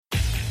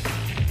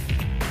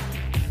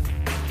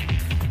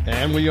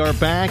And we are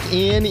back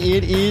in.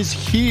 It is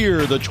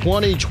here, the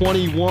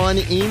 2021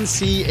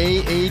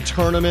 NCAA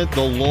tournament,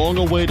 the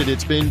long-awaited.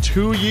 It's been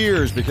 2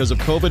 years because of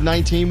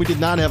COVID-19. We did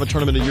not have a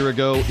tournament a year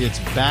ago. It's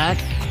back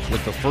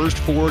with the first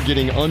four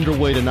getting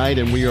underway tonight,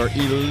 and we are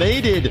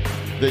elated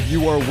that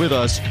you are with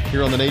us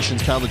here on the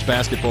nation's college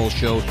basketball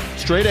show.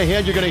 Straight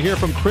ahead, you're going to hear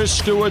from Chris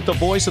Stewart, the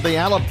voice of the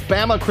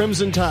Alabama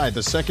Crimson Tide,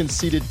 the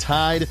second-seeded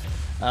Tide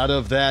out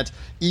of that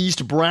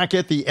East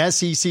bracket, the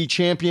SEC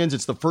champions.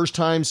 It's the first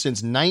time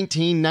since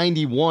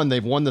 1991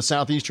 they've won the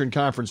Southeastern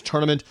Conference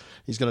tournament.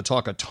 He's going to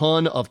talk a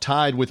ton of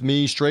Tide with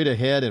me straight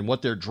ahead and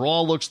what their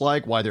draw looks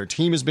like, why their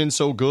team has been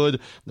so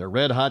good, their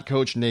red-hot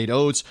coach Nate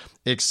Oates,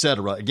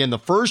 etc. Again, the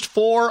first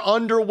four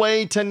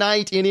underway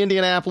tonight in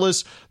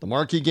Indianapolis. The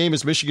marquee game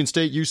is Michigan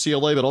State,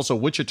 UCLA, but also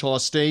Wichita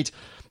State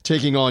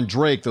taking on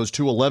Drake, those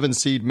two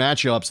 11-seed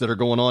matchups that are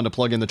going on to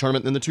plug in the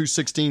tournament. And the two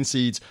 16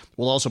 seeds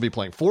will also be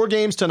playing 4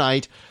 games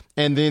tonight,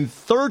 and then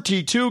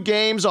 32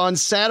 games on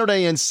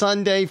Saturday and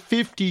Sunday,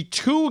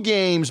 52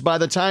 games by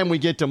the time we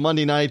get to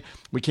Monday night.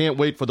 We can't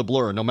wait for the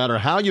blur. No matter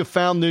how you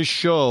found this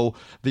show,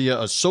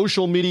 via a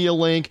social media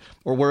link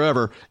or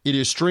wherever, it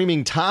is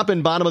streaming top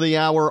and bottom of the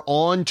hour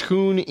on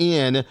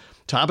TuneIn.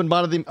 Top and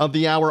bottom of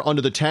the hour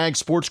under the Tag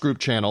Sports Group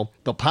channel.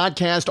 The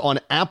podcast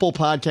on Apple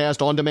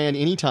Podcast on demand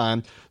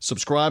anytime.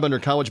 Subscribe under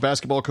College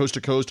Basketball Coast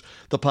to Coast.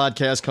 The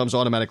podcast comes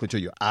automatically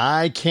to you.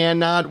 I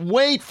cannot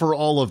wait for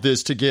all of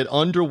this to get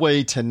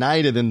underway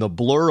tonight, and then the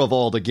blur of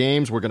all the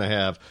games. We're going to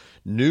have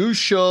new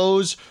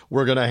shows.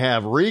 We're going to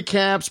have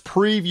recaps,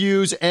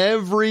 previews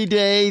every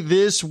day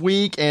this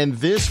week and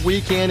this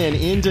weekend and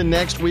into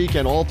next week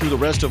and all through the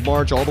rest of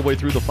March, all the way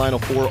through the Final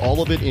Four.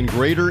 All of it in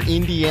Greater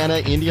Indiana,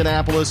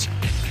 Indianapolis.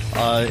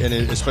 And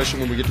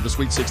especially when we get to the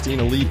Sweet 16,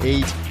 Elite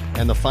 8,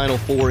 and the Final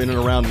Four in and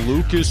around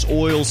Lucas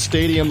Oil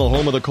Stadium, the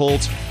home of the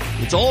Colts.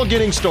 It's all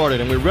getting started,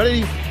 and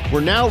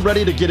we're now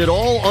ready to get it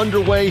all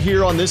underway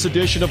here on this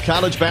edition of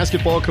College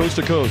Basketball Coast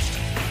to Coast.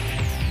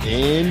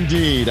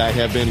 Indeed, I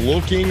have been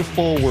looking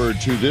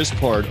forward to this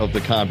part of the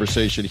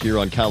conversation here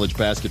on College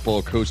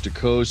Basketball Coast to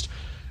Coast,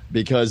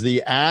 because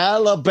the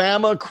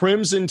Alabama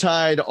Crimson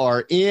Tide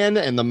are in,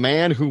 and the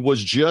man who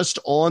was just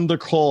on the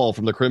call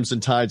from the Crimson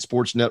Tide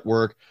Sports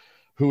Network,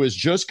 who has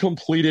just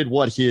completed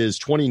his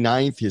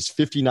 29th, his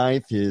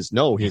 59th, his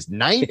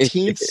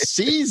 19th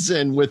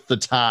season with the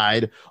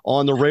Tide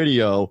on the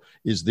radio,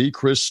 is the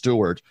Chris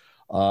Stewart.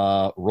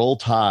 Roll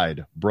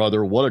Tide,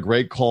 brother. What a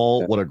great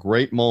call. What a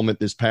great moment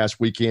this past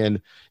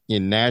weekend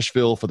in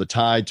Nashville for the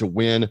Tide to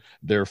win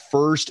their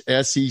first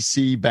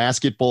SEC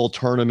basketball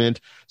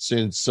tournament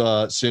since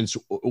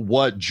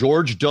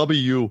George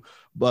W.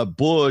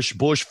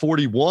 Bush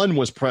 41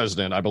 was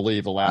president, I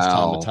believe, the last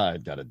time the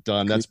Tide got it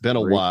done. That's been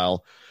a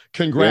while.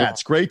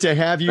 Congrats. Yeah. Great to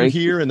have you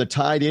here and the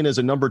Tide in as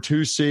a number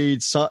 2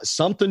 seed.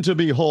 Something to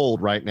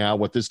behold right now,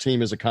 what this team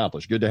has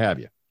accomplished. Good to have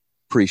you.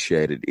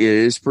 Appreciate it. It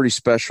is pretty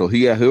special.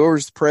 Yeah,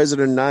 whoever's the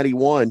president in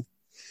 91,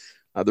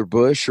 either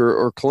Bush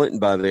or Clinton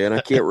by then. I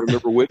can't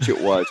remember which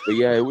it was. But,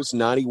 yeah, it was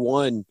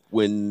 91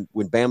 when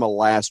Bama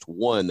last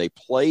won. They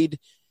played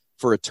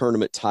for a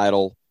tournament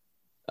title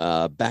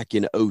back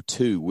in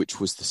 02, which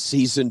was the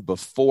season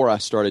before I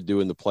started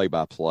doing the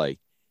play-by-play.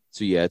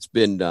 So, yeah, it's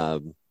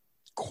been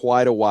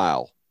quite a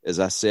while. As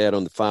I said,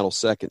 on the final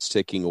seconds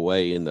ticking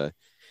away in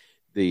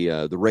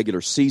the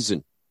regular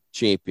season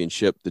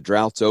championship, the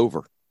drought's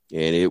over.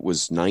 And it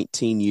was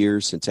 19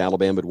 years since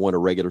Alabama had won a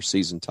regular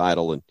season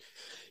title. And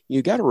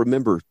you got to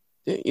remember,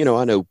 I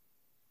know,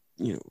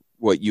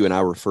 what you and I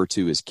refer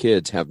to as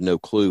kids have no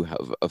clue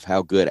of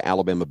how good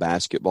Alabama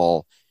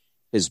basketball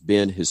has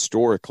been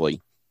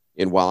historically.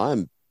 And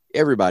while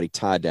everybody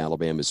tied to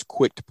Alabama is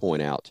quick to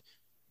point out,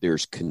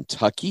 there's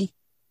Kentucky,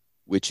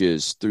 which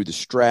is through the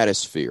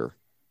stratosphere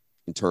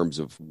in terms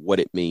of what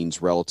it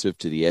means relative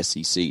to the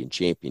SEC and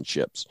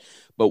championships.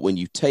 But when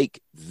you take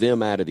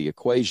them out of the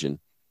equation,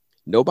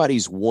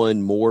 nobody's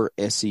won more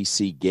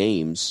SEC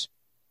games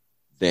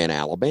than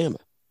Alabama.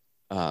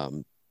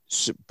 But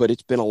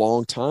it's been a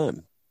long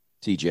time,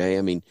 TJ.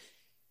 I mean,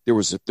 there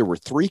were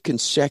 3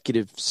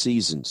 consecutive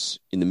seasons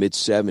in the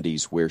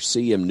mid-'70s where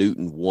CM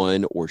Newton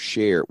won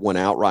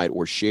outright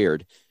or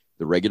shared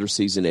the regular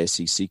season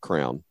SEC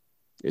crown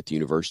at the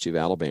University of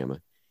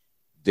Alabama.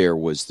 There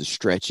was the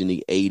stretch in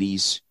the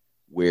 80s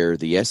where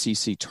the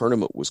SEC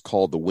tournament was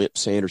called the Wimp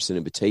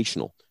Sanderson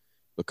Invitational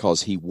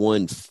because he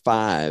won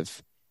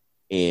 5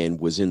 and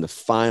was in the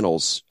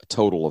finals a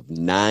total of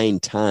 9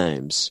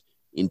 times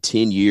in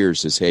 10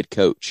 years as head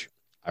coach.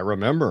 I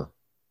remember.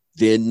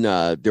 Then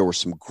there were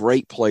some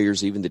great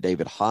players, even that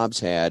David Hobbs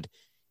had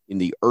in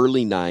the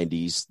early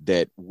 90s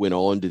that went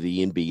on to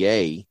the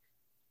NBA,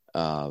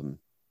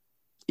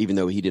 even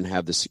though he didn't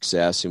have the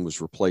success and was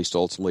replaced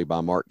ultimately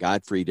by Mark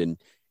Gottfried.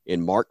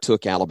 And Mark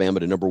took Alabama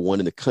to number 1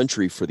 in the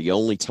country for the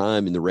only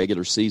time in the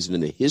regular season in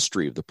the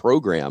history of the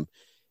program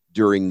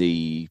during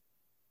the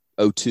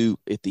 02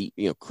 at the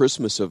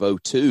Christmas of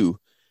 02.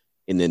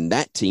 And then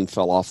that team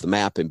fell off the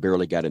map and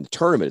barely got in the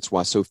tournament. It's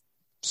why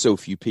so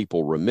few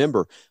people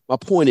remember. My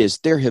point is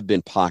there have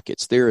been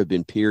pockets, there have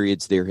been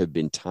periods, there have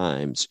been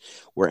times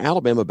where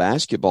Alabama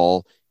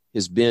basketball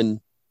has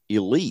been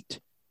elite,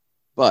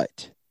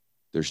 but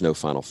there's no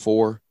Final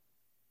Four.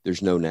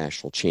 There's no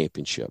national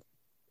championship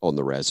on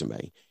the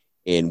resume.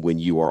 And when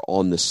you are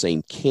on the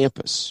same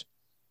campus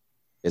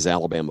as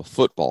Alabama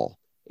football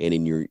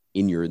and you're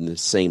in the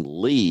same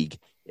league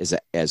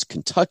as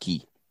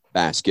Kentucky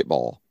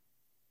basketball,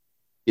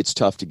 it's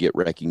tough to get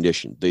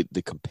recognition.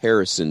 The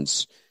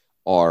comparisons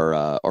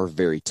are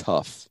very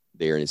tough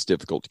there, and it's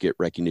difficult to get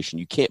recognition.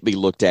 You can't be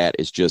looked at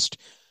as just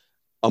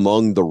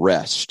among the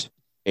rest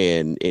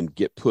and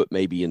get put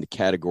maybe in the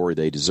category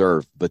they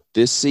deserve. But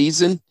this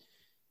season,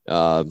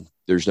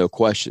 there's no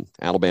question.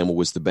 Alabama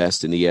was the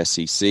best in the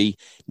SEC.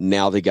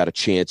 Now they got a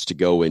chance to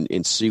go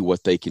and see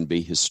what they can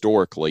be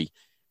historically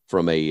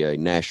from a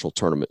national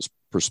tournament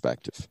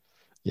perspective.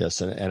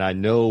 Yes, and I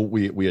know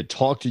we had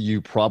talked to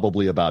you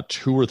probably about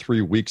 2 or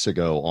 3 weeks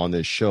ago on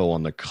this show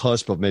on the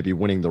cusp of maybe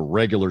winning the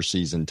regular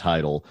season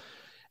title.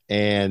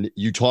 And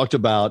you talked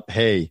about,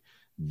 hey,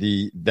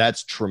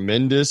 that's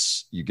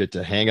tremendous. You get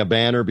to hang a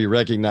banner, be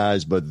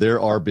recognized, but there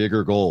are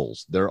bigger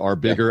goals. There are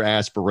bigger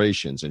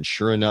aspirations. And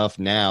sure enough,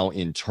 now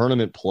in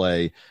tournament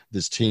play,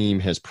 this team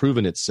has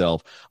proven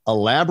itself.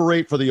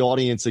 Elaborate for the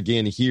audience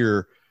again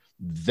here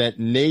that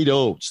Nate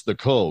Oates, the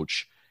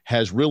coach,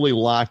 has really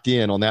locked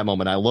in on that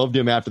moment. I loved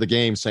him after the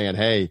game saying,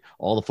 hey,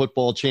 all the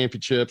football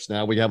championships,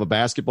 now we have a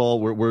basketball.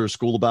 We're a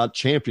school about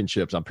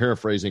championships. I'm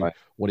paraphrasing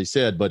what he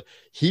said, but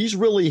he's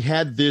really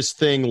had this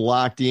thing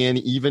locked in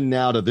even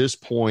now to this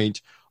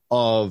point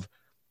of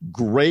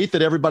great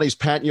that everybody's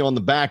patting you on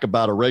the back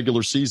about a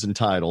regular season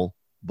title,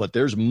 but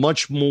there's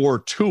much more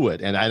to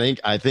it. And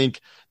I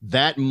think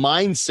that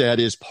mindset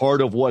is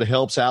part of what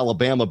helps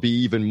Alabama be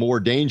even more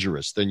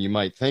dangerous than you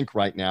might think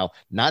right now.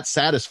 Not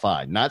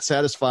satisfied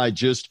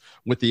just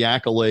with the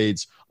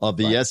accolades of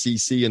the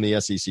SEC and the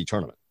SEC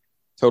tournament.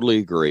 Totally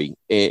agree.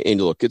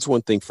 And look, it's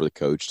one thing for the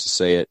coach to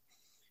say it,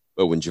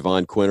 but when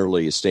Javon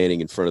Quinterly is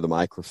standing in front of the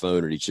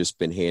microphone and he's just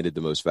been handed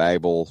the most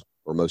valuable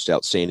or most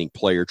outstanding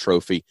player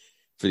trophy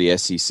for the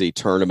SEC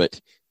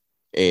tournament,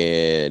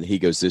 and he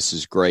goes, this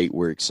is great.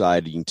 We're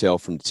excited. You can tell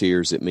from the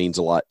tears it means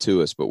a lot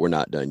to us, but we're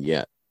not done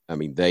yet. I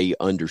mean, they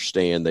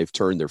understand. They've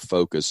turned their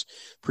focus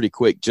pretty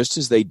quick, just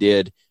as they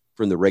did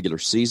from the regular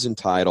season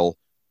title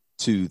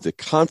to the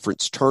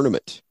conference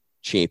tournament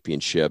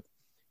championship.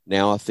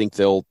 Now I think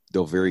they'll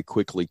very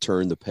quickly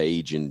turn the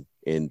page and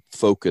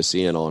focus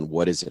in on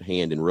what is at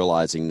hand and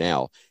realizing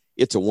now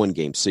it's a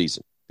one-game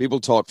season.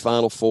 People talk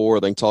Final Four,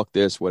 they can talk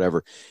this,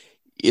 whatever.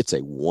 It's a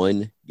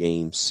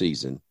one-game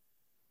season.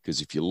 Because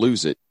if you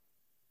lose it,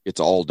 it's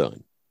all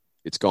done.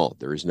 It's gone.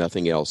 There is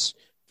nothing else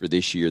for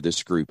this year,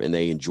 this group. And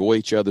they enjoy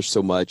each other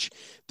so much.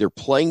 They're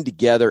playing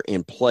together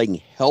and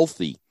playing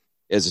healthy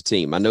as a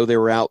team. I know they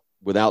were out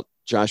without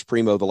Josh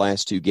Primo the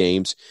last 2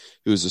 games,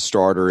 who was a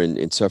starter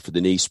and suffered the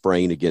knee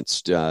sprain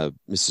against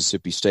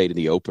Mississippi State in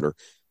the opener.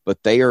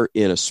 But they are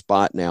in a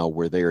spot now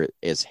where they're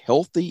as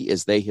healthy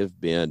as they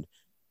have been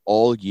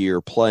all year,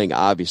 playing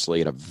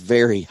obviously at a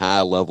very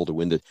high level to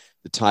win the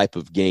type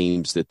of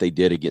games that they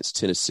did against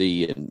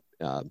Tennessee and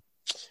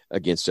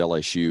against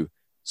LSU.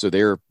 So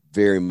they're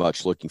very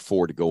much looking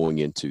forward to going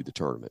into the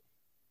tournament.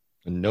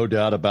 No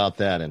doubt about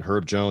that. And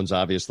Herb Jones,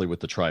 obviously, with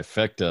the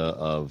trifecta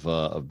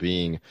of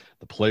being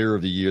the player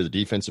of the year, the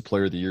defensive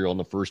player of the year on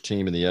the first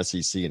team in the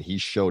SEC, and he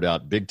showed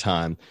out big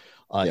time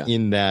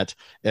in that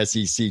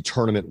SEC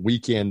tournament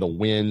weekend, the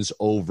wins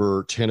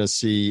over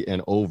Tennessee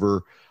and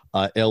over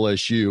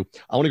LSU.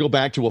 I want to go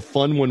back to a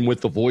fun one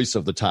with the voice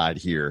of the Tide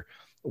here.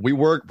 We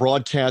work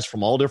broadcast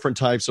from all different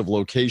types of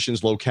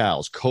locations,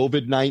 locales.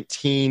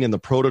 COVID-19 and the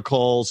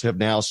protocols have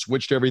now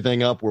switched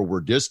everything up where we're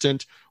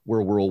distant,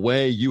 where we're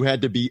away. You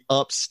had to be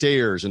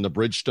upstairs in the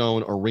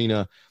Bridgestone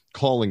Arena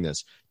calling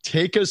this.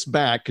 Take us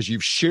back, because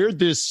you've shared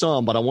this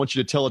some, but I want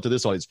you to tell it to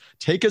this audience.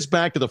 Take us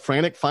back to the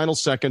frantic final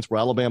seconds where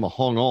Alabama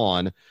hung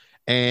on,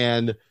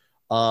 and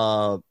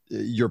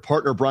your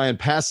partner, Brian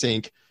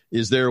Passink,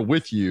 is there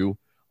with you.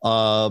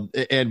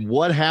 And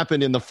what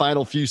happened in the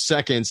final few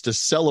seconds to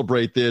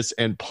celebrate this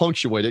and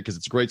punctuate it, because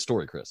it's a great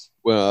story, Chris.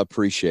 Well, I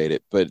appreciate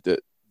it. But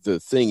the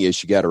thing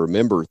is, you got to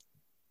remember,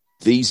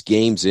 these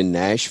games in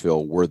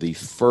Nashville were the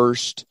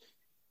first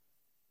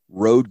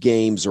road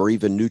games or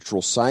even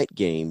neutral site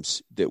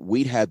games that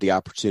we'd had the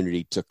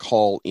opportunity to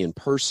call in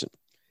person.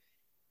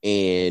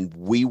 And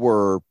we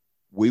were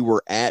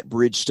at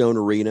Bridgestone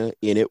Arena,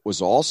 and it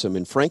was awesome.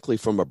 And frankly,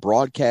 from a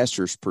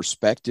broadcaster's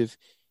perspective,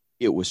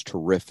 it was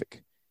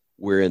terrific.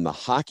 We're in the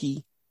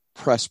hockey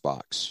press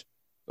box,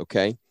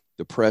 okay?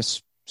 The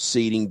press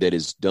seating that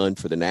is done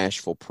for the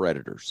Nashville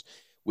Predators,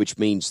 which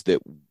means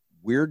that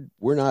we're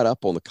not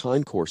up on the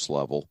concourse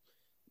level.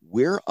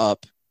 We're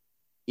up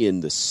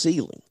in the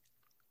ceiling.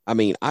 I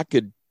mean,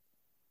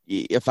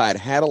 if I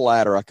had a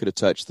ladder, I could have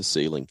touched the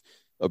ceiling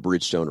of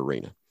Bridgestone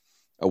Arena.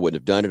 I wouldn't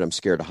have done it. I'm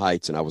scared of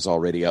heights, and I was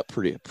already up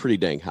pretty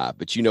dang high.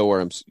 But you know where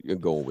I'm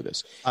going with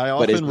this. I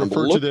often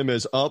refer to them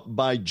as up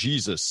by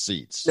Jesus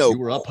seats. No, you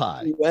were up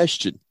high.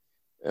 Question.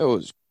 There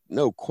was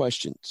no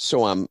question.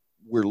 So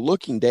we're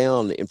looking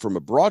down, and from a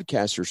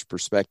broadcaster's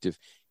perspective,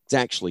 it's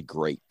actually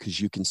great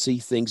because you can see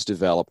things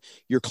develop.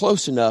 You're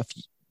close enough.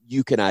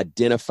 you can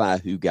identify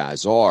who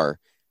guys are.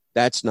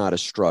 That's not a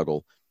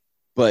struggle.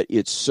 But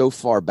it's so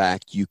far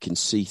back, you can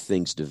see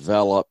things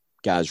develop,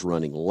 guys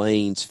running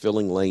lanes,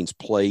 filling lanes,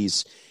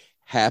 plays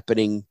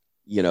happening,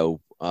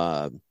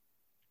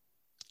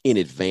 in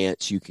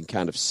advance. You can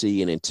kind of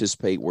see and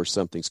anticipate where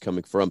something's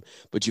coming from.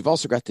 But you've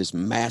also got this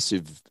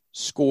massive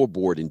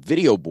scoreboard and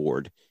video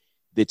board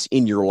that's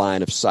in your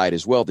line of sight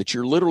as well, that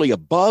you're literally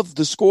above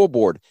the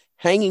scoreboard,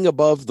 hanging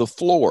above the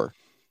floor,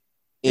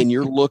 and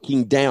you're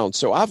looking down.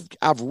 So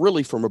I've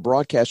really, from a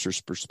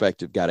broadcaster's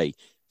perspective, got a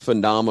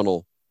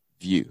phenomenal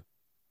view.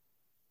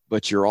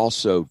 But you're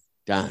also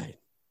dying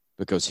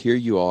because here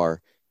you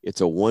are.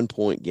 It's a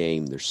 1-point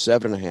game. There's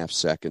 7.5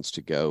 seconds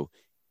to go.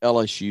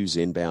 LSU's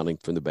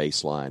inbounding from the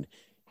baseline.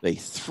 They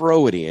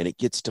throw it in. It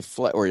gets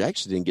deflected, or it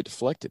actually didn't get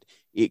deflected.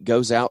 It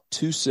goes out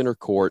to center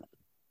court.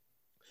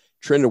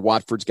 Trendon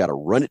Watford's got to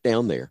run it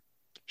down there.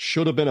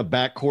 Should have been a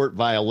backcourt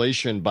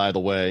violation, by the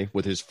way,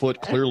 with his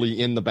foot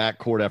clearly in the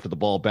backcourt after the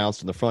ball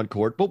bounced in the front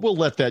court. But we'll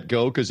let that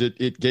go because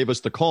it gave us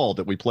the call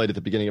that we played at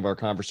the beginning of our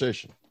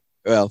conversation.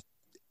 Well,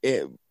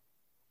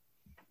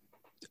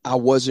 I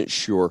wasn't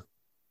sure.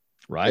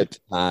 Right. At the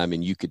time,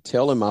 and you could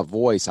tell in my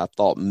voice, I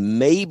thought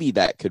maybe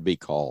that could be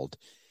called,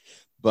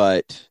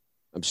 but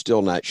I'm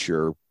still not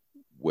sure,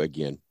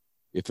 again,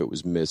 if it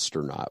was missed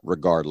or not.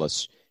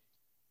 Regardless,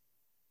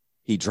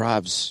 he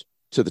drives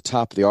to the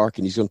top of the arc,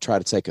 and he's going to try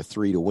to take a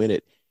three to win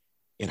it,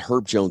 and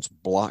Herb Jones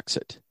blocks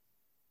it.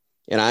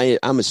 And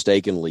I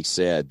mistakenly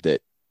said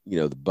that,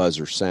 the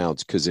buzzer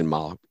sounds because in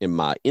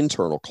my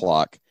internal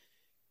clock,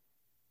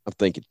 I'm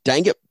thinking,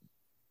 dang it,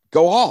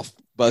 go off.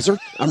 Buzzer.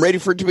 I'm ready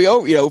for it to be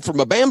over. From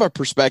a Bama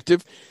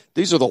perspective,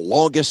 these are the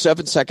longest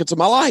 7 seconds of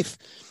my life.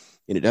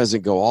 And it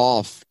doesn't go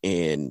off,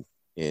 and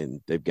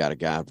they've got a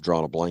guy, I've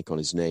drawn a blank on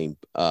his name.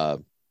 I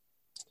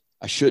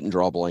shouldn't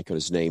draw a blank on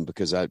his name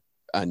because I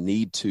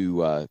need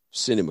to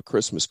send him a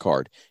Christmas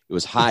card. It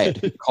was Hyatt.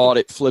 He caught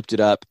it, flipped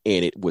it up,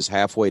 and it was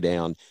halfway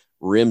down,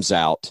 rims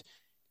out.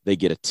 They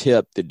get a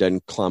tip that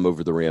doesn't climb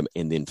over the rim,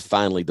 and then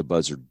finally the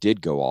buzzer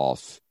did go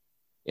off,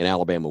 and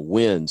Alabama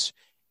wins.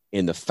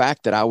 And the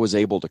fact that I was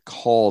able to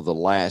call the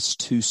last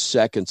 2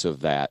 seconds of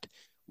that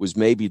was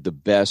maybe the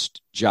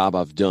best job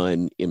I've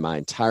done in my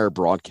entire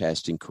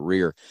broadcasting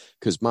career,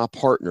 because my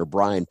partner,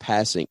 Brian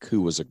Passink,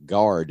 who was a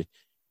guard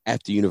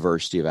at the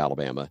University of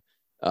Alabama,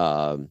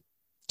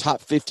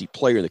 top 50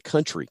 player in the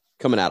country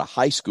coming out of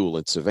high school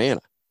in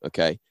Savannah,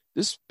 okay?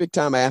 This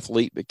big-time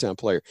athlete, big-time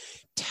player,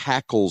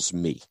 tackles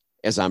me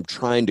as I'm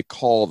trying to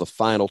call the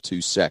final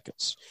 2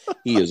 seconds.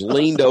 He has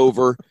leaned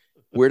over.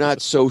 We're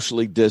not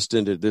socially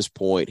distant at this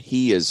point.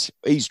 He's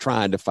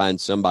trying to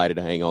find somebody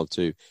to hang on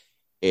to,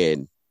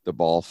 and the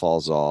ball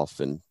falls off,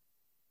 and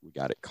we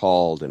got it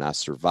called, and I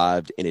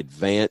survived and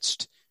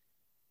advanced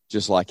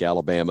just like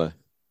Alabama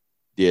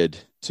did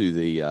to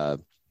the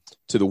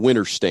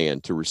winner's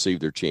stand to receive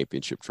their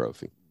championship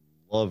trophy.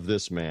 Love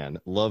this, man.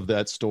 Love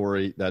that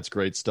story. That's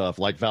great stuff.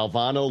 Like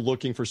Valvano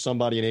looking for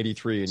somebody in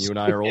 83, and you and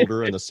I are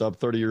older, and the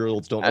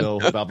sub-30-year-olds don't know.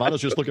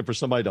 Valvano's just looking for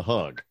somebody to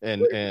hug,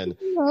 and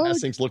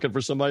Hassink's looking for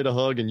somebody to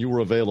hug, and you were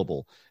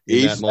available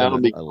in that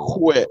moment. He found me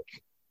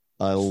quick.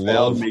 I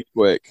love me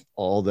quick.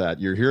 All that.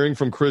 You're hearing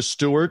from Chris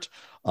Stewart.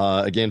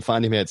 Again,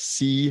 find him at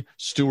C.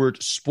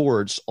 Stewart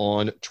Sports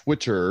on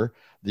Twitter,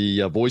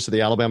 the voice of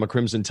the Alabama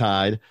Crimson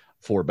Tide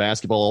for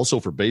basketball, also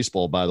for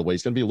baseball, by the way.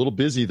 He's going to be a little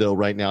busy, though,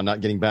 right now,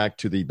 not getting back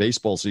to the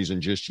baseball season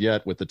just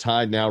yet, with the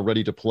Tide now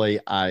ready to play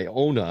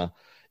Iona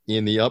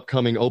in the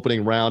upcoming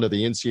opening round of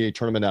the NCAA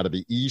tournament out of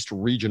the East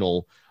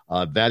Regional.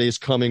 That is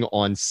coming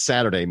on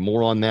Saturday.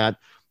 More on that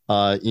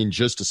in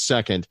just a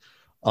second.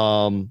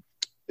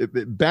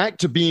 Back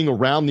to being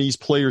around these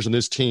players in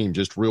this team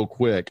just real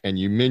quick, and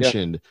you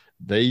mentioned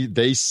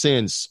they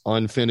sense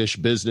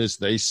unfinished business.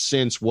 They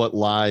sense what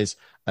lies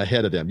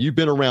ahead of them. You've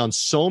been around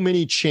so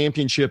many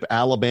championship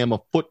Alabama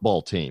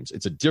football teams.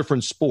 It's a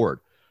different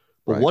sport.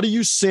 But What do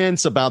you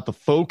sense about the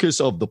focus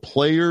of the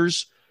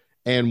players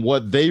and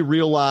what they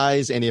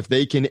realize, and if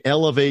they can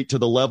elevate to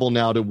the level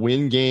now to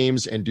win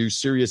games and do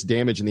serious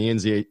damage in the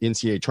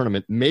NCAA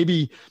tournament?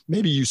 Maybe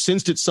you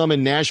sensed it some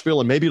in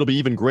Nashville, and maybe it'll be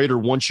even greater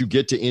once you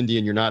get to Indy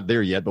and you're not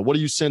there yet. But what do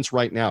you sense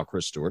right now,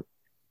 Chris Stewart?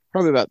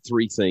 Probably about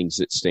three things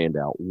that stand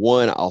out.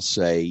 One, I'll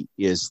say,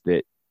 is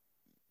that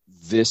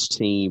this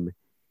team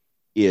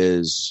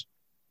is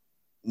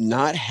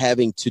not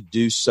having to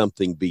do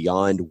something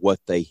beyond what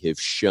they have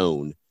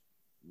shown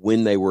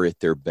when they were at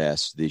their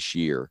best this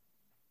year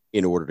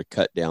in order to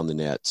cut down the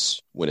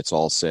nets when it's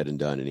all said and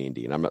done in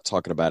Indy. And I'm not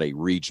talking about a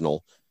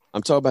regional.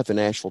 I'm talking about the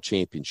national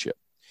championship.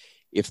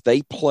 If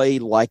they play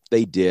like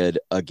they did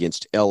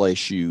against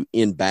LSU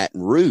in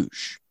Baton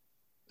Rouge,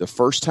 the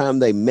first time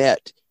they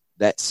met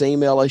that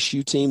same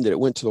LSU team that it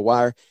went to the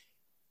wire,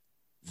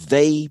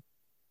 they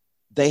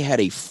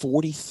had a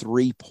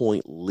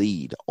 43-point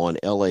lead on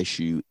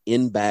LSU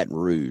in Baton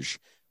Rouge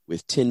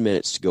with 10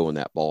 minutes to go in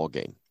that ball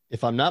game.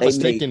 If I'm not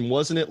mistaken,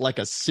 wasn't it like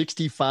a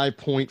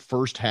 65-point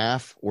first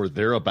half or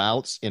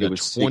thereabouts in a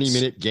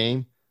 20-minute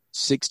game?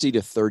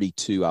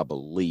 60-32, I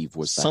believe,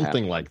 was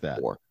something like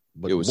that.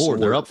 But It was Lord,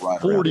 they're up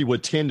right 40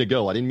 with 10 to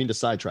go. I didn't mean to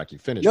sidetrack you.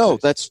 Finish. No,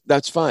 please.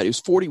 that's fine. It was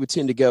 40 with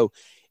 10 to go.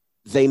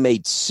 They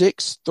made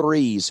 6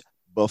 threes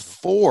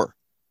before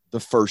the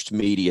first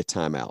media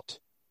timeout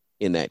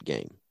in that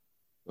game.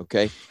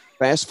 Okay.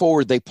 Fast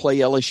forward, they play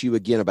LSU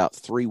again about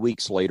 3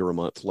 weeks later, a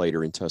month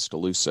later in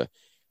Tuscaloosa.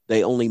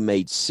 They only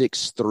made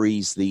 6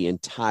 threes the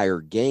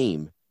entire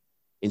game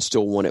and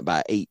still won it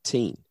by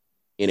 18.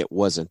 And it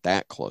wasn't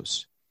that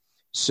close.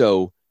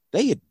 So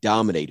they had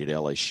dominated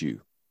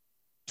LSU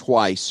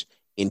twice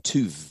in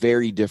 2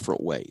 very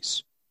different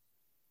ways.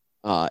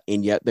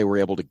 And yet they were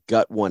able to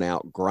gut one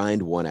out,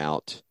 grind one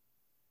out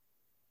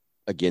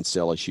against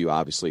LSU,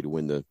 obviously, to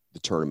win the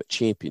tournament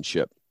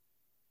championship.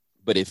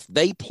 But if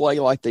they play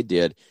like they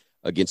did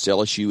against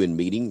LSU in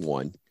meeting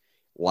 1,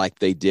 like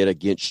they did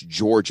against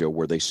Georgia,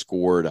 where they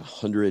scored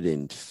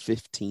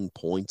 115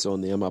 points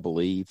on them, I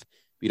believe,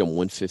 beat them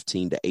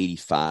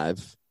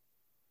 115-85.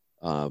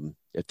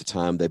 At the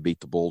time they beat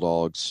the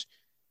Bulldogs.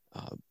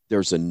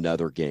 There's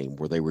another game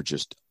where they were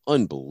just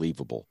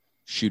unbelievable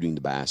shooting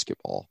the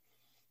basketball.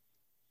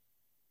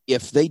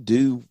 If they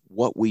do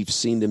what we've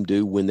seen them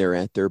do when they're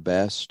at their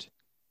best,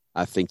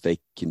 I think they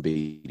can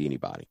beat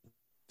anybody.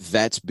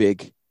 That's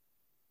big.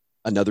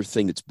 Another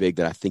thing that's big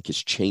that I think has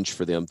changed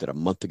for them that a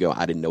month ago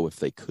I didn't know if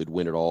they could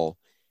win it all,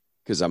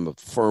 because I'm a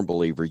firm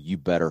believer you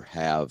better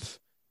have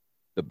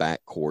the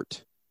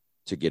backcourt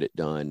to get it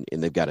done.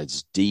 And they've got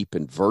as deep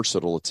and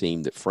versatile a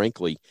team that,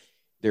 frankly,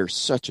 they're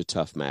such a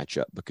tough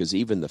matchup because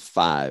even the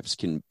 5s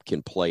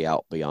can play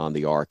out beyond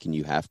the arc, and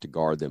you have to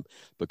guard them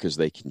because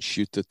they can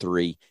shoot the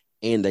 3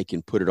 and they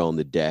can put it on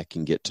the deck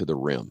and get to the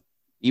rim,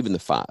 even the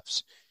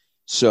 5s.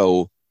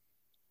 So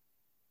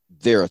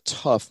they're a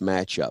tough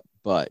matchup,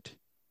 but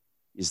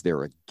is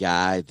there a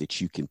guy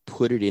that you can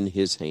put it in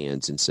his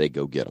hands and say,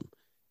 go get him?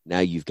 Now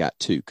you've got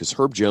 2, because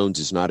Herb Jones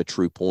is not a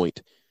true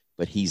point,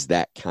 but he's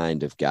that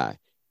kind of guy.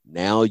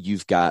 Now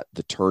you've got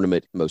the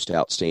tournament most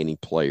outstanding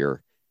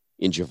player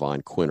in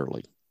Javon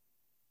Quinterly,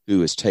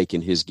 who has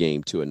taken his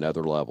game to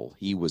another level.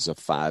 He was a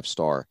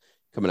 5-star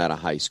coming out of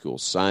high school,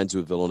 signs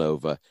with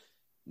Villanova,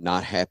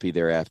 not happy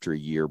there after a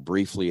year,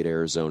 briefly at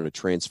Arizona,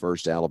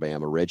 transfers to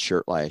Alabama,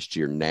 redshirt last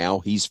year. Now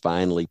he's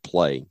finally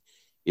playing.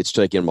 It's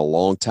taken him a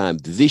long time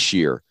this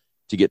year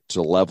to get to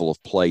the level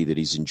of play that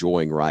he's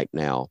enjoying right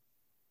now,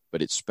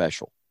 but it's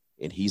special.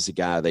 And he's a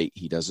guy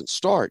he doesn't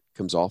start,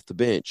 comes off the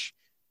bench,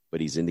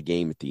 but he's in the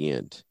game at the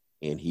end.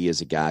 And he is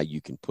a guy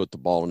you can put the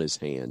ball in his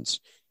hands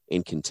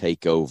and can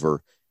take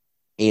over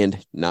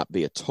and not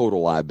be a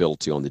total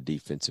liability on the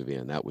defensive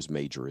end. That was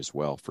major as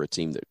well for a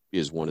team that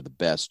is one of the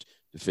best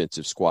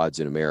defensive squads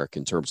in America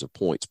in terms of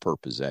points per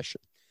possession.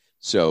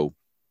 So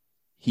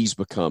he's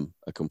become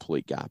a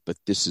complete guy. But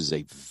this is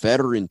a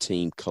veteran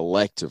team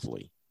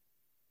collectively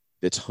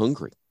that's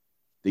hungry.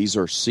 These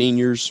are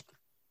seniors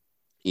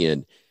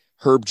in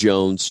Herb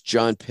Jones,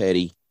 John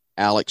Petty,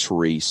 Alex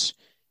Reese,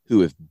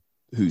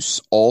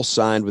 who's all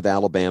signed with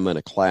Alabama in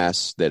a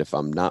class that, if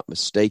I'm not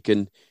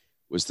mistaken,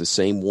 was the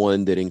same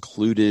one that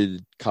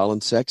included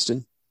Colin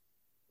Sexton,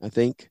 I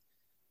think.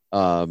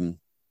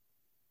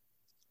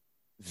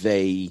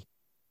 They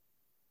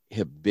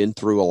have been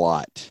through a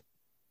lot,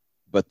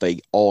 but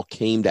they all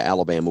came to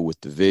Alabama with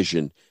the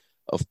vision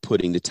of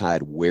putting the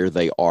Tide where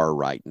they are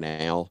right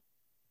now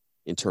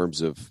in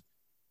terms of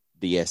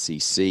the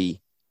SEC,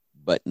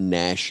 but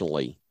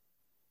nationally,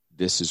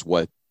 this is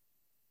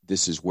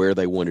where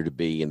they wanted to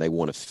be, and they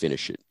want to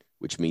finish it,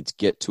 which means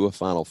get to a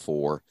Final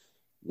Four,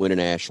 win a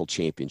national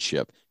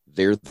championship.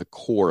 They're the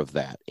core of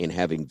that, and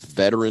having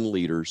veteran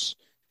leaders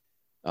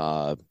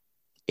and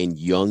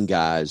young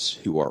guys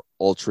who are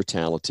ultra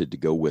talented to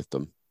go with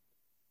them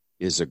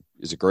is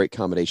a great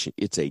combination.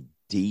 It's a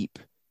deep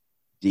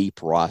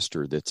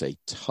roster that's a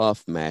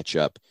tough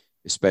matchup,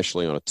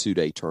 especially on a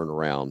 2-day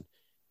turnaround.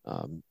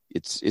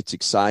 It's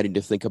exciting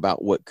to think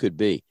about what could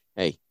be.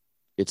 Hey,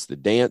 it's the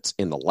dance,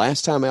 and the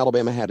last time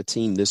Alabama had a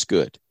team this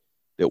good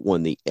that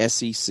won the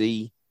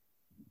SEC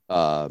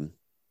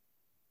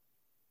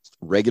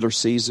regular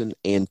season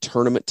and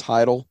tournament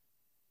title,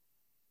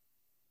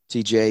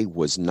 TJ,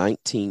 was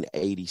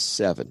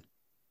 1987.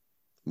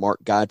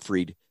 Mark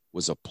Gottfried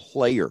was a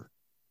player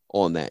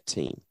on that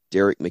team.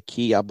 Derek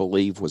McKee, I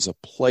believe, was a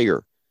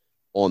player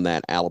on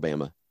that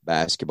Alabama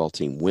basketball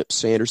team. Wimp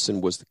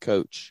Sanderson was the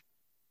coach.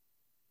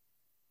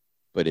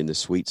 But in the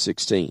Sweet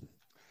 16,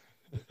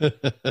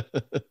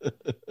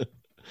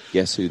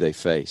 guess who they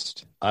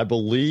faced? I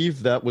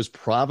believe that was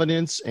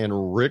Providence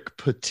and Rick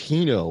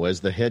Pitino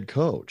as the head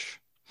coach.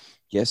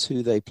 Guess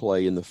who they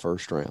play in the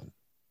first round?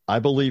 I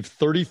believe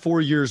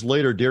 34 years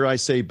later, dare I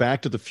say,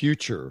 Back to the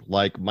Future,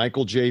 like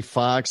Michael J.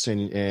 Fox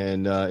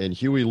and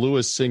Huey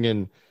Lewis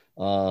singing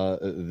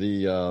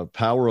the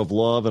Power of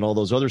Love and all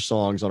those other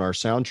songs on our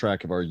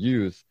soundtrack of our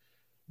youth.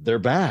 They're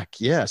back.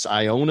 Yes,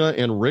 Iona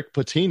and Rick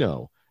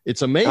Pitino.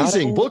 It's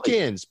amazing.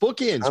 Bookends,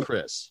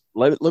 Chris.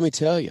 Let me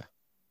tell you,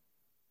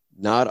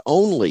 not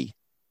only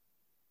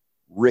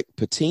Rick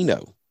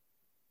Pitino,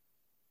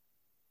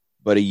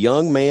 but a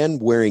young man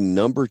wearing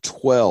number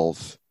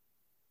 12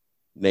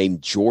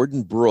 named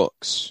Jordan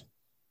Brooks,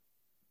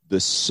 the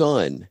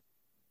son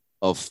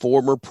of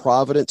former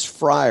Providence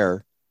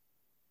Friar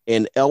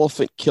and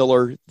Elephant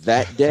Killer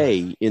that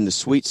day in the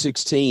Sweet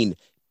 16,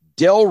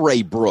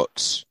 Delray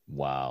Brooks.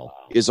 Wow.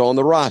 Is on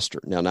the roster.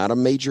 Now, not a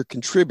major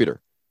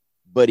contributor,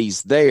 but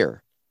he's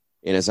there.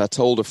 And as I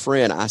told a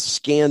friend, I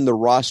scanned the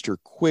roster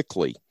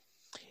quickly.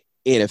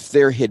 And if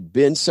there had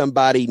been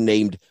somebody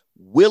named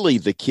Willie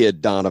the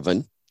Kid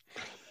Donovan,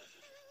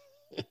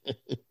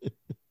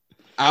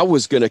 I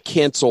was going to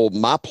cancel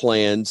my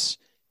plans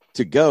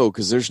to go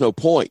because there's no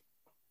point.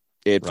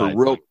 And for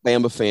real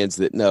Bama fans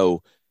that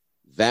know,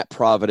 that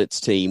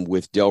Providence team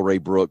with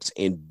Delray Brooks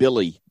and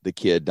Billy the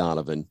Kid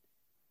Donovan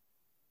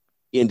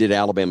ended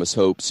Alabama's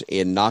hopes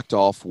and knocked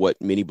off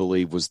what many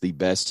believe was the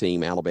best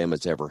team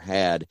Alabama's ever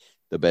had,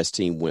 the best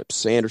team Wimp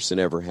Sanderson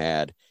ever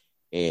had,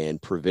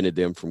 and prevented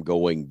them from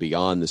going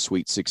beyond the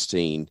Sweet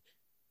 16,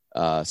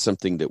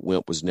 something that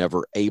Wimp was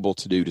never able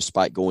to do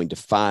despite going to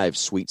 5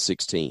 Sweet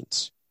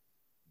 16s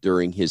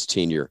during his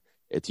tenure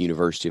at the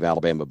University of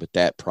Alabama. But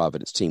that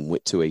Providence team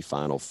went to a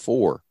Final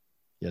Four.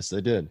 Yes,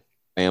 they did.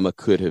 Bama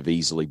could have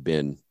easily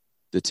been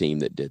the team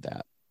that did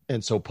that.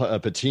 And so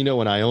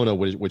Pitino and Iona,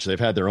 which they've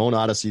had their own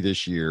odyssey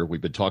this year,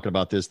 we've been talking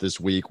about this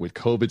week with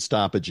COVID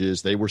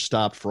stoppages. They were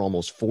stopped for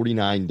almost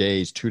 49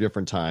 days, 2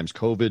 different times.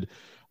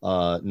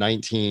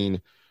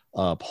 COVID-19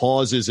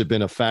 pauses have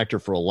been a factor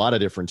for a lot of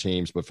different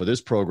teams. But for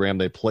this program,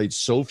 they played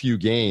so few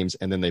games,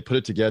 and then they put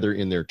it together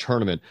in their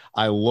tournament.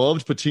 I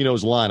loved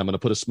Pitino's line. I'm going to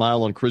put a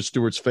smile on Chris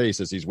Stewart's face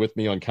as he's with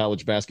me on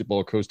College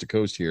Basketball Coast to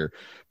Coast here.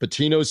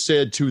 Pitino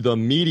said to the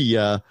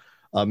media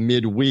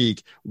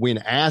midweek when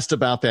asked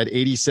about that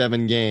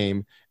 87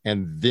 game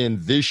and then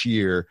this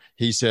year,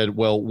 he said,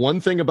 well,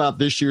 one thing about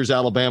this year's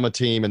Alabama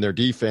team and their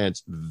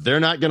defense, they're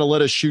not going to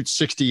let us shoot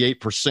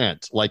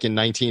 68% like in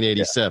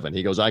 1987. Yeah.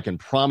 He goes, I can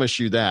promise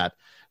you that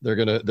they're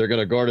going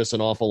to guard us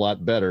an awful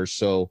lot better.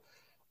 So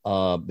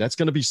that's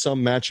going to be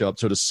some matchup.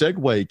 So to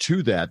segue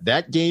to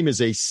that game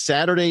is a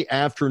Saturday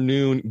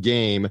afternoon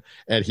game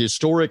at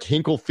historic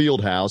Hinkle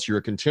Fieldhouse. You're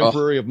a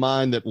contemporary of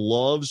mine that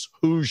loves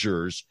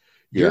Hoosiers.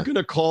 You're going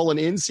to call an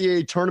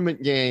NCAA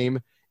tournament game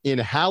in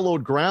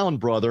hallowed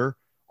ground, brother,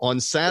 on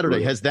Saturday.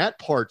 Really? Has that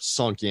part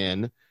sunk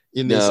in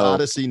this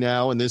odyssey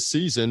now in this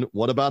season?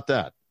 What about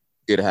that?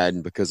 It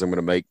hadn't, because I'm going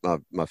to make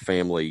my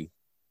family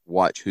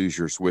watch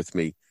Hoosiers with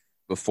me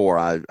before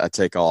I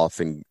take off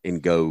and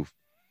go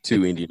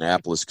to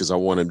Indianapolis, because I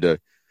want them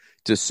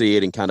to see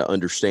it and kind of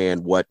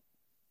understand what,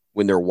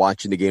 when they're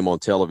watching the game on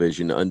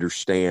television,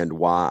 understand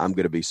why I'm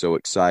going to be so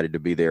excited to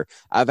be there.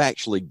 I've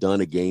actually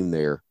done a game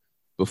there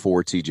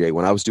before, TJ,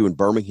 when I was doing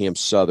Birmingham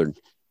Southern,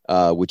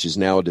 which is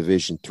now a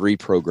Division III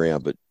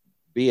program, but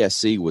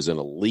BSC was an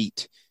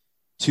elite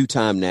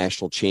 2-time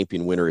national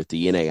champion winner at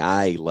the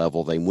NAIA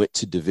level. They went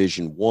to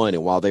Division I,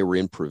 and while they were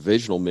in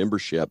provisional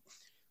membership,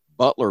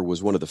 Butler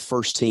was one of the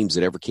first teams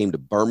that ever came to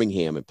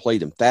Birmingham and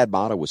played them. Thad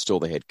Matta was still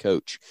the head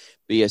coach.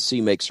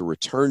 BSC makes a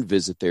return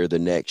visit there the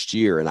next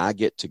year, and I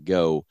get to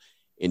go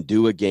and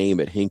do a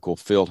game at Hinkle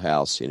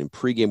Fieldhouse. And in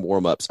pregame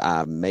warmups,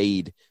 I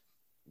made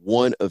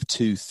one of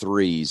 2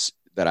 threes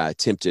that I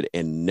attempted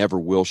and never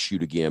will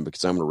shoot again,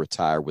 because I'm going to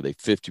retire with a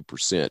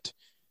 50%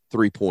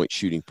 three-point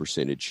shooting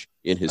percentage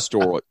in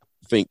historic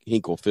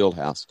Hinkle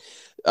Fieldhouse.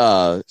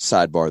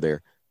 Sidebar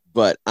there.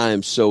 But I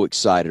am so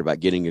excited about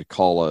getting to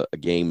call a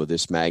game of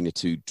this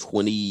magnitude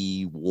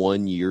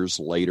 21 years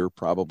later,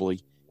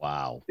 probably.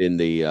 Wow.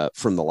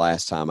 From the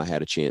last time I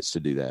had a chance to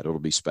do that. It'll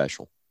be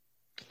special.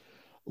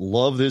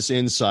 Love this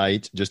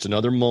insight. Just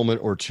another moment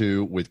or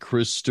two with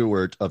Chris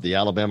Stewart of the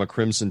Alabama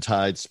Crimson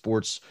Tide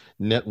Sports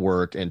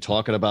Network, and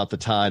talking about the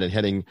Tide and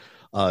heading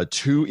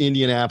to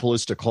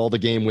Indianapolis to call the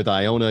game with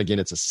Iona. Again,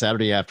 it's a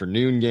Saturday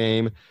afternoon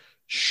game.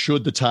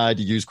 Should the Tide,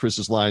 to use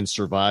Chris's line,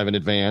 survive and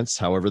advance,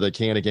 however they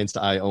can, against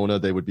Iona,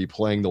 they would be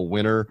playing the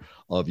winner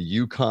of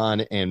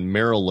UConn and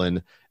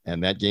Maryland,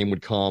 and that game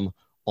would come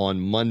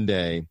on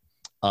Monday.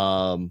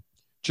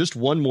 Just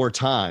one more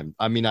time.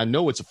 I mean, I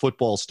know it's a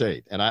football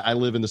state, and I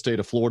live in the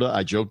state of Florida.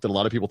 I joke that a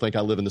lot of people think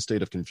I live in the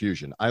state of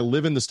confusion. I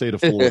live in the state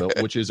of Florida,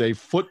 which is a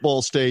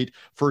football state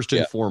first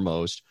and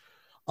foremost.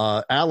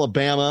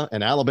 Alabama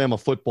and Alabama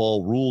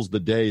football rules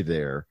the day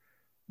there.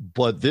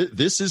 But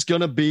this is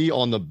going to be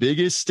on the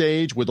biggest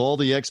stage with all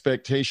the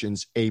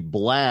expectations, a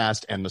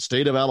blast. And the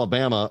state of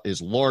Alabama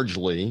is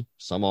largely,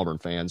 some Auburn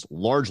fans,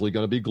 largely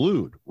going to be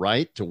glued,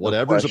 right, to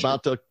whatever's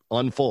about to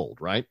unfold,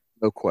 right?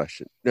 No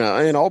question. No,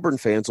 and Auburn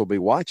fans will be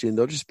watching.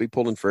 They'll just be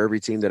pulling for every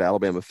team that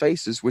Alabama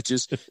faces, which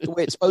is the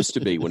way it's supposed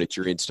to be when it's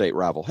your in-state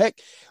rival. Heck,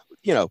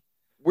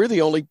 we're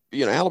the only,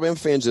 Alabama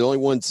fans are the only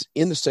ones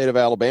in the state of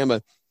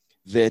Alabama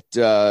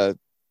that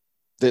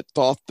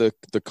thought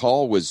the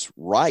call was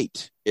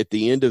right at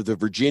the end of the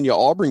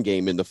Virginia-Auburn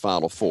game in the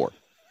Final Four.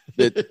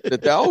 It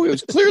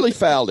was clearly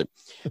fouled him.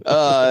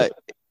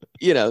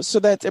 So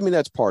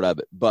that's part of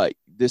it. But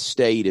this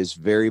state is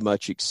very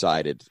much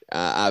excited.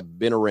 I've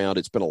been around.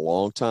 It's been a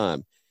long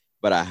time,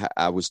 but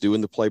I was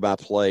doing the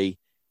play-by-play. It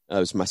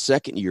was my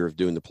second year of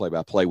doing the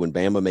play-by-play when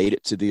Bama made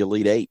it to the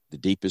Elite Eight, the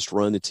deepest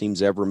run the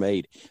team's ever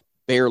made.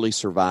 Barely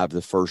survived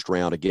the first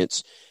round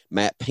against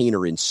Matt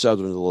Painter in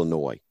Southern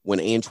Illinois, when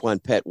Antoine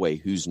Petway,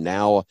 who's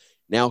now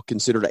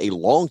considered a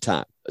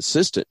longtime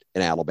assistant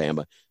in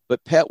Alabama,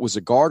 but Pet was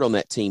a guard on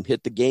that team,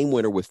 hit the game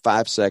winner with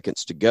 5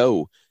 seconds to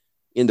go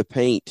in the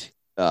paint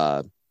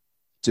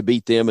to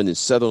beat them, and then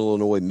Southern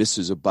Illinois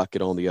misses a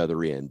bucket on the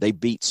other end. They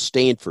beat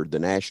Stanford, the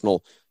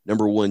national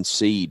 #1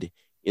 seed,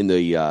 in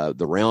the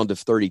round of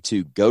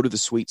 32, go to the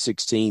Sweet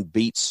 16,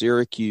 beat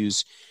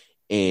Syracuse,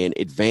 and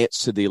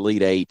advance to the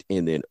Elite Eight,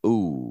 and then,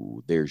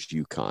 there's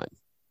UConn.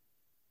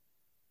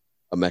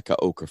 Emeka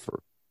Okafor.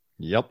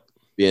 Yep.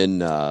 Been,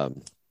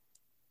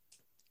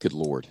 good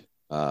Lord.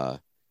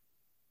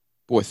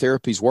 Boy,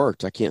 therapy's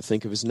worked. I can't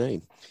think of his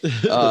name.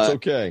 That's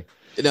okay.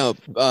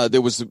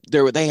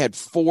 They had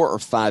 4 or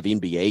 5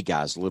 NBA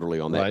guys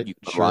literally on that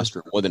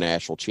roster won the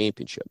national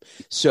championship.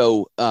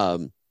 So,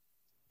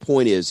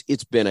 point is,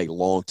 it's been a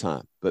long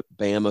time, but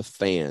Bama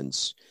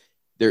fans,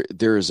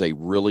 there is a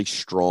really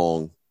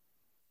strong,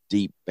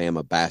 deep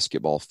Bama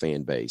basketball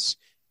fan base,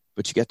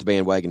 but you got the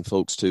bandwagon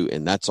folks too,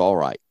 and that's all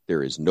right.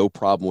 There is no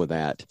problem with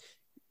that.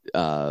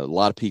 A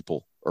lot of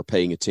people are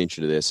paying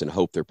attention to this and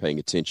hope they're paying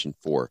attention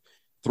for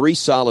 3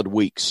 solid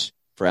weeks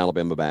for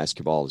Alabama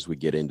basketball as we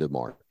get into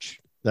March.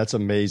 That's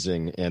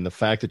amazing. And the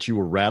fact that you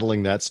were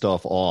rattling that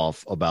stuff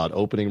off about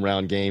opening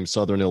round game,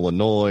 Southern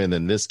Illinois, and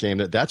then this game,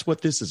 that's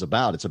what this is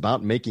about. It's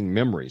about making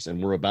memories.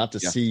 And we're about to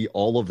see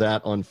all of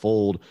that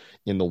unfold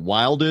in the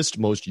wildest,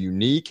 most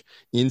unique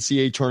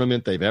NCAA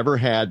tournament they've ever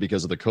had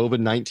because of the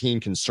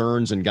COVID-19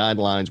 concerns and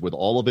guidelines, with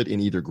all of it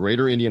in either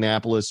Greater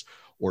Indianapolis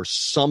or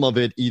some of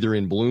it either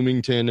in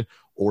Bloomington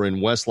or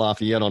in West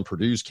Lafayette on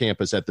Purdue's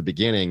campus at the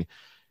beginning.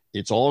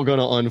 It's all going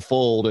to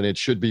unfold, and it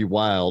should be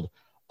wild.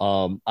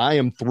 I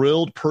am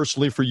thrilled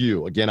personally for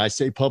you. Again, I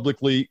say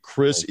publicly,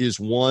 Chris is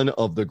one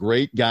of the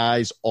great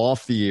guys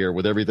off the air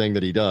with everything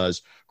that he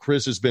does.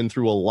 Chris has been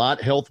through a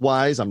lot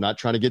health-wise. I'm not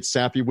trying to get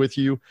sappy with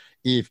you.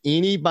 If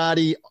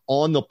anybody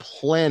on the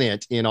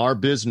planet in our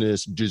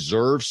business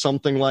deserves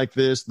something like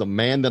this, the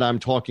man that I'm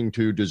talking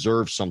to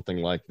deserves something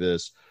like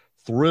this.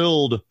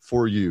 Thrilled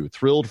for you.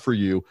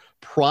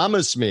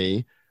 Promise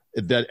me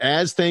that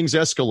as things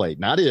escalate,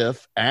 not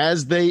if,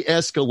 as they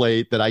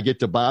escalate, that I get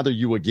to bother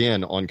you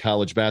again on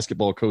college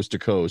basketball coast to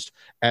coast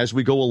as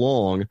we go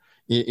along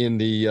in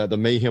the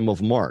mayhem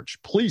of March.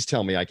 Please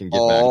tell me I can get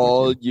back with you.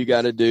 All you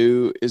got to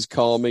do is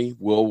call me.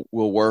 We'll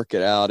work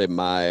it out. And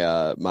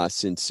my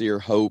sincere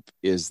hope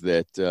is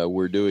that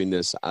we're doing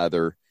this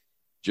either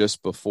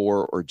just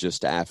before or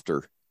just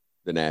after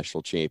the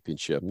national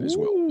championship as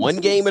well. One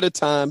game at a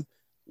time.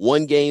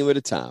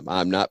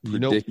 I'm not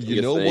predicting.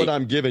 You know what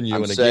I'm giving you.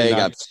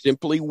 I'm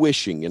simply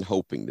wishing and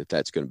hoping that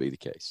that's going to be the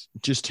case.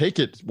 Just take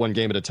it one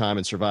game at a time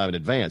and survive in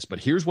advance. But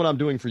here's what I'm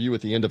doing for you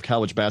at the end of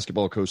college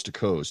basketball coast to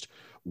coast.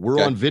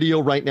 We're on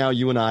video right now,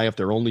 you and I, if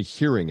they're only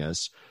hearing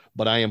us.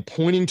 But I am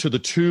pointing to the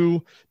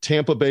 2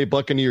 Tampa Bay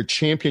Buccaneer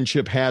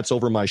championship hats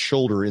over my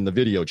shoulder in the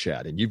video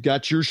chat. And you've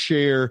got your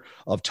share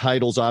of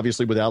titles,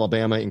 obviously, with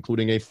Alabama,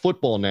 including a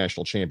football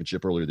national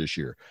championship earlier this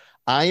year.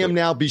 I am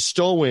now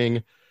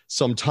bestowing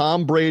some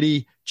Tom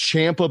Brady,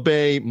 Tampa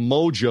Bay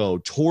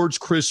mojo towards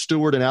Chris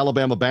Stewart and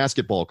Alabama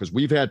basketball, because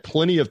we've had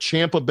plenty of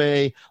Tampa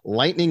Bay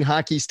Lightning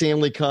Hockey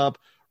Stanley Cup,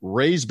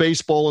 Rays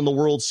baseball in the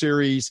World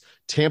Series,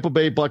 Tampa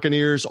Bay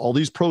Buccaneers, all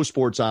these pro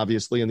sports,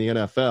 obviously, in the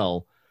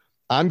NFL.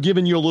 I'm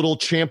giving you a little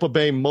Tampa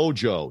Bay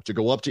mojo to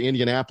go up to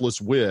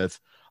Indianapolis with,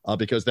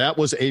 because that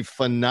was a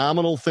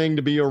phenomenal thing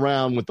to be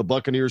around with the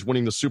Buccaneers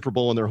winning the Super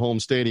Bowl in their home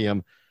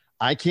stadium.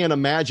 I can't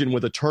imagine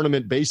with a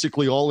tournament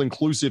basically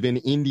all-inclusive in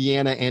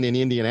Indiana and in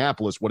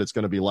Indianapolis what it's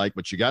going to be like,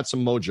 but you got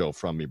some mojo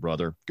from me,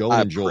 brother. Go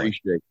enjoy. I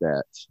appreciate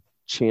that.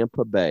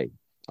 Tampa Bay.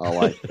 I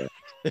like that.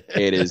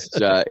 It is,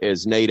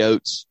 as Nate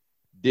Oates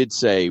did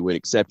say when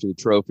accepting the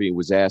trophy, and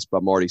was asked by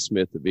Marty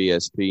Smith of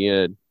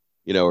ESPN,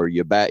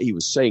 he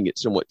was saying it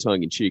somewhat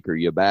tongue-in-cheek, are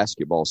you a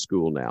basketball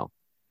school now?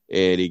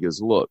 And he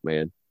goes, look,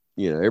 man,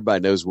 everybody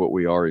knows what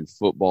we are in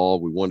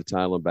football. We won a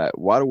title back.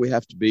 Why do we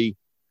have to be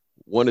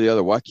one or the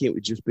other? Why can't we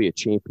just be a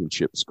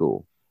championship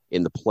school?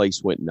 And the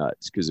place went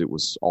nuts because it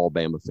was all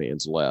Bama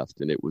fans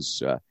left. And it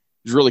was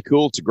really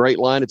cool. It's a great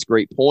line. It's a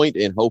great point,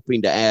 and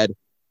hoping to add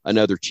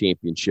another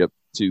championship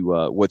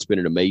to what's been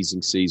an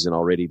amazing season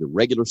already, the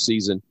regular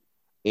season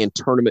and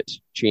tournament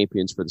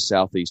champions for the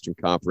Southeastern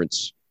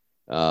Conference.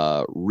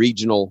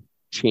 Regional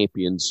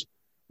champions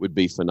would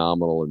be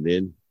phenomenal. And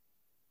then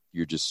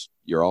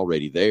you're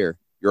already there.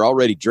 You're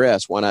already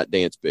dressed. Why not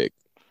dance big?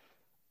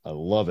 I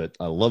love it.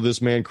 I love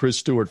this man, Chris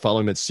Stewart.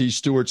 Follow him at C.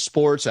 Stewart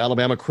Sports,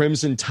 Alabama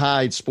Crimson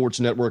Tide Sports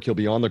Network. He'll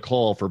be on the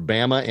call for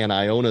Bama and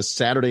Iona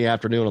Saturday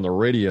afternoon on the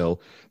radio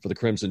for the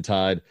Crimson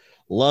Tide.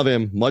 Love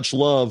him. Much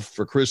love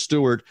for Chris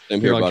Stewart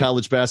here on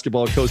College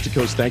Basketball Coast to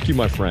Coast. Thank you,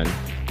 my friend.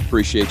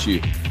 Appreciate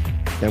you.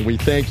 And we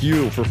thank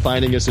you for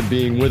finding us and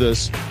being with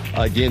us.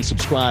 Again,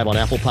 subscribe on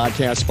Apple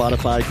Podcasts,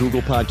 Spotify,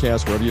 Google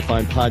Podcasts, wherever you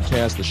find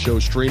podcasts. The show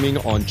streaming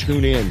on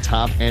TuneIn,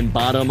 top and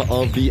bottom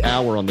of the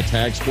hour on the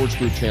Tag Sports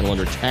Group channel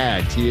under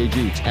TAG,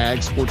 T-A-G,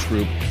 Tag Sports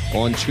Group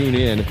on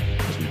TuneIn.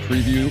 As we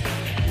preview,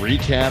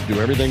 recap, do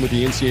everything with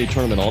the NCAA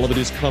tournament. All of it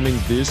is coming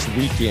this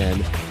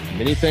weekend.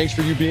 Many thanks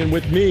for you being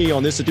with me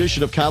on this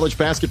edition of College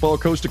Basketball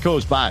Coast to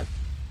Coast. Bye.